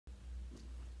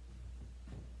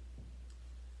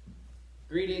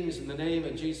Greetings in the name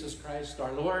of Jesus Christ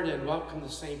our Lord, and welcome to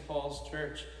St. Paul's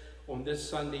Church on this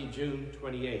Sunday, June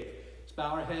 28th. Let's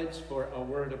bow our heads for a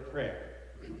word of prayer.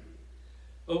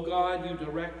 O God, you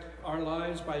direct our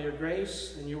lives by your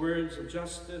grace, and your words of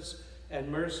justice and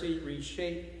mercy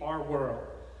reshape our world.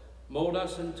 Mold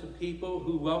us into people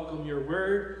who welcome your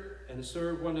word and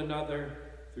serve one another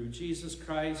through Jesus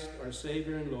Christ, our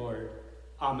Savior and Lord.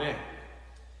 Amen.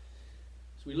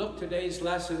 As we look today's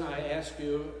lesson, I ask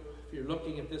you, if you're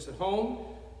looking at this at home,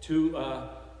 to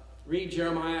read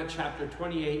Jeremiah chapter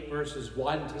 28, verses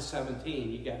 1 to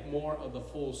 17. You get more of the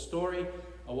full story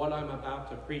of what I'm about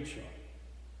to preach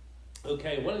on.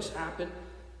 Okay, what has happened?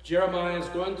 Jeremiah is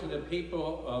going to the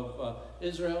people of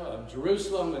Israel, of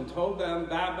Jerusalem, and told them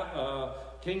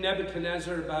King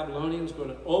Nebuchadnezzar, the Babylonians, going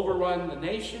to overrun the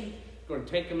nation, going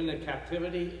to take them into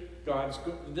captivity.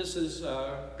 This is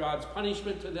God's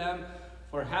punishment to them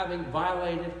for having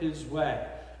violated his way.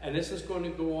 And this is going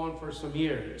to go on for some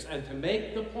years. And to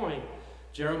make the point,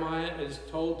 Jeremiah is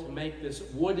told to make this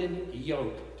wooden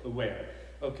yoke to wear.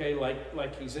 Okay,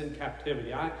 like he's in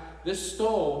captivity. This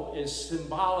stole is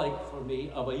symbolic for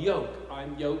me of a yoke.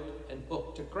 I'm yoked and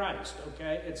hooked to Christ,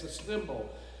 okay? It's a symbol.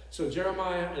 So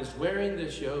Jeremiah is wearing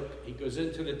this yoke. He goes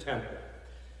into the temple.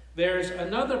 There's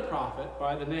another prophet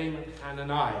by the name of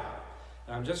Hananiah.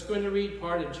 I'm just going to read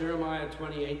part of Jeremiah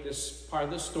 28, this part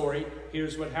of the story.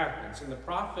 Here's what happens. And the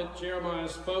prophet Jeremiah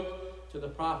spoke to the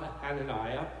prophet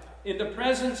Hananiah in the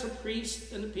presence of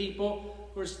priests and the people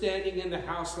who were standing in the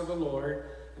house of the Lord.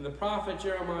 And the prophet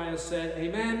Jeremiah said,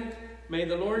 Amen. May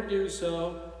the Lord do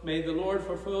so. May the Lord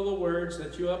fulfill the words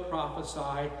that you have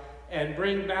prophesied and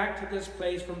bring back to this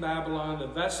place from Babylon the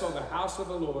vessel, the house of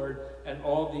the Lord, and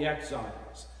all the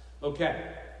exiles. Okay.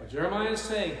 What Jeremiah is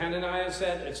saying, Hananiah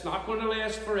said, it's not going to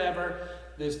last forever.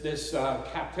 This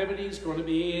captivity is going to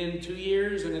be in 2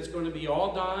 years, and it's going to be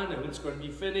all done, and it's going to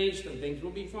be finished, and things will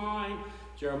be fine.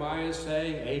 Jeremiah is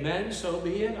saying, amen, so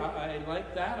be it. I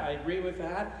like that. I agree with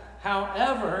that.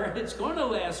 However, it's going to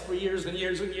last for years and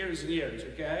years and years and years,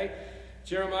 okay?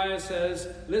 Jeremiah says,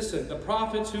 listen, the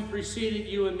prophets who preceded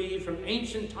you and me from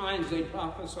ancient times, they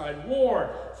prophesied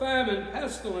war, famine,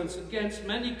 pestilence against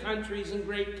many countries and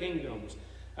great kingdoms.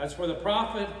 As for the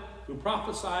prophet who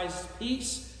prophesies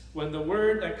peace, when the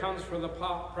word that comes from the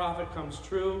prophet comes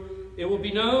true, it will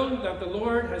be known that the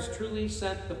Lord has truly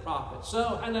sent the prophet.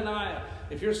 So, Hananiah,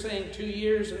 if you're saying 2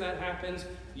 years and that happens,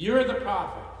 you're the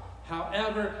prophet.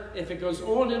 However, if it goes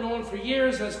on and on for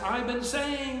years, as I've been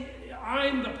saying,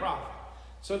 I'm the prophet.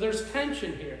 So there's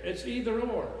tension here. It's either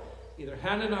or. Either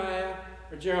Hananiah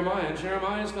or Jeremiah. And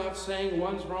Jeremiah's not saying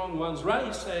one's wrong, one's right.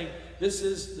 He's saying, this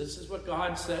is what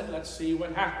God said. Let's see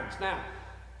what happens. Now,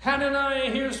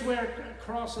 Hananiah, here's where it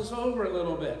crosses over a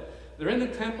little bit. They're in the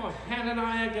temple.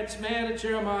 Hananiah gets mad at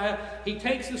Jeremiah. He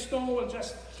takes the stone and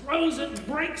just throws it,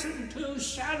 breaks it in two,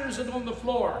 shatters it on the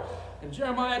floor. And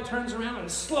Jeremiah turns around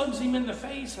and slugs him in the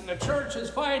face, and the church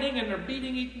is fighting, and they're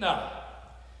beating each other.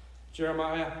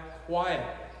 Jeremiah quietly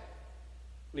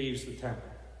leaves the temple.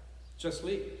 Just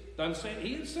leave. Doesn't say,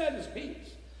 he has said his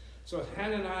piece. So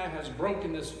Hananiah has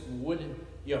broken this wooden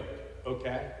yoke,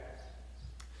 okay?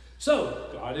 So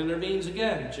God intervenes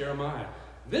again, Jeremiah.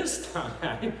 This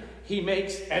time, he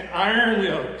makes an iron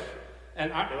yoke.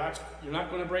 And you're not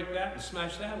going to break that and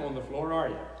smash that on the floor, are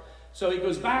you? So he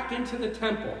goes back into the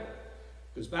temple.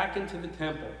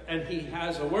 And he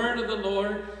has a word of the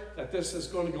Lord that this is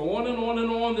going to go on and on and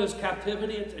on, this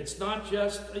captivity. It's not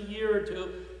just a year or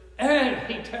two.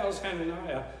 And he tells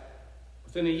Hananiah,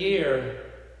 within a year,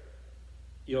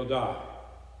 you'll die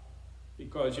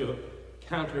because you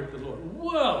countered the Lord.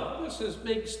 Whoa, this is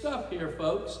big stuff here,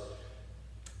 folks.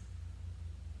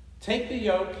 Take the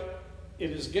yoke.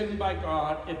 It is given by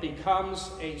God. It becomes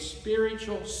a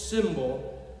spiritual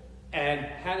symbol. And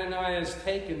Hananiah has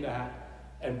taken that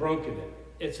and broken it.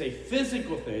 It's a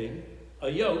physical thing, a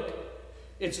yoke.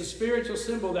 It's a spiritual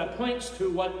symbol that points to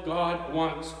what God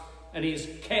wants. And he's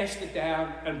cast it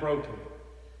down and broken it.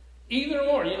 Either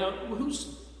or,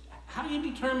 how do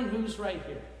you determine who's right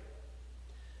here?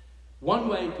 One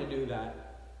way to do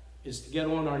that is to get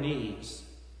on our knees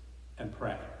and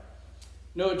pray.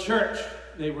 A church,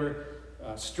 they were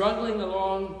struggling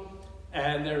along,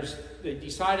 and they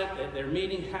decided that they're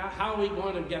meeting, how are we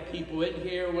going to get people in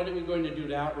here? What are we going to do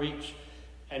to outreach?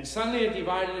 And suddenly it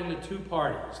divided into two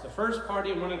parties. The first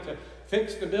party wanted to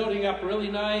fix the building up really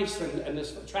nice, and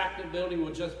this attractive building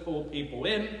would just pull people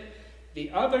in. The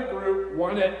other group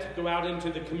wanted to go out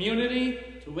into the community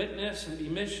to witness and be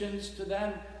missions to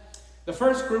them. The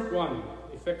first group won.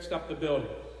 They fixed up the building.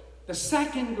 The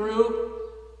second group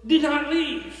did not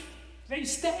leave. They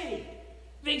stayed.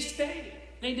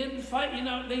 They didn't fight, you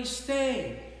know, they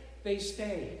stayed. They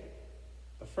stayed.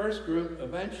 The first group,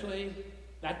 eventually,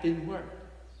 that didn't work.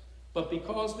 But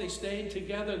because they stayed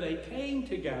together, they came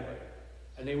together.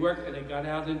 And they worked and they got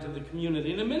out into the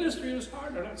community. And the ministry was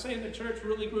hard. I'm not saying the church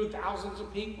really grew thousands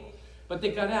of people. But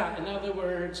they got out. In other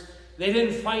words, they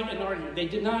didn't fight and argue. They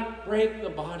did not break the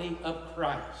body of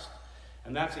Christ.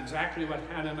 And that's exactly what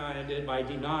Hananiah did by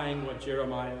denying what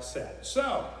Jeremiah said.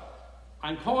 So,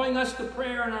 I'm calling us to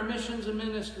prayer in our missions and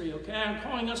ministry, okay? I'm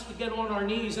calling us to get on our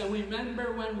knees and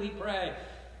remember when we pray.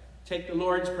 Take the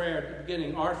Lord's Prayer at the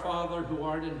beginning. Our Father who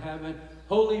art in heaven,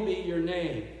 holy be your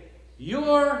name.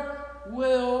 Your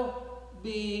will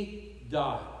be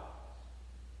done.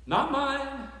 Not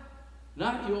mine,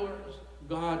 not yours.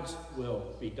 God's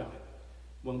will be done.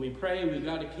 When we pray, we've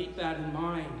got to keep that in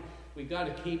mind. We've got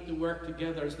to keep the work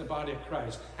together as the body of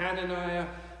Christ. Hananiah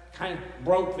kind of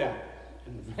broke that.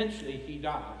 And eventually he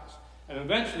dies. And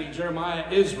eventually Jeremiah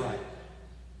is right.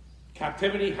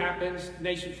 Captivity happens,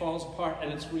 nation falls apart,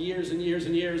 and it's for years and years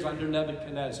and years under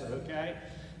Nebuchadnezzar, okay?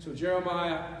 So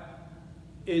Jeremiah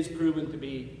is proven to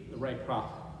be the right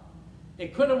prophet.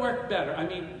 It could have worked better. I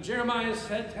mean, Jeremiah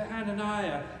said to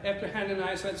Hananiah, after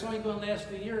Hananiah said, it's only going to last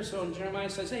a year or so, and Jeremiah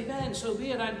says, amen, so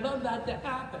be it. I'd love that to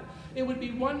happen. It would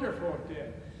be wonderful if it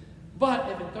did.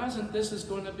 But if it doesn't, this is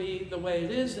going to be the way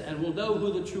it is, and we'll know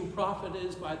who the true prophet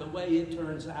is by the way it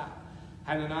turns out.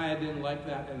 Hananiah didn't like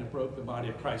that, and it broke the body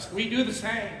of Christ. We do the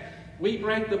same. We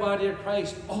break the body of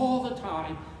Christ all the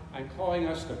time. I'm calling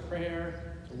us to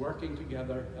prayer, to working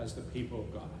together as the people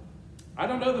of God. I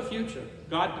don't know the future.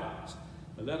 God does.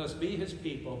 But let us be his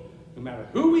people, no matter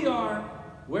who we are,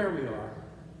 where we are,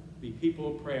 be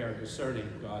people of prayer discerning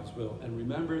God's will. And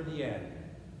remember in the end,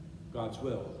 God's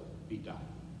will be done.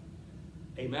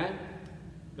 Amen.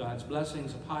 God's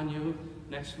blessings upon you.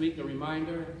 Next week, a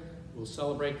reminder, we'll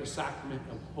celebrate the sacrament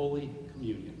of Holy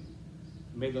Communion.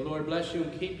 May the Lord bless you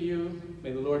and keep you.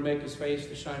 May the Lord make his face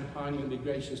to shine upon you and be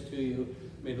gracious to you.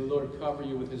 May the Lord cover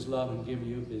you with his love and give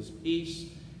you his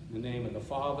peace. In the name of the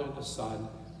Father, the Son,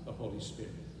 the Holy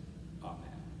Spirit.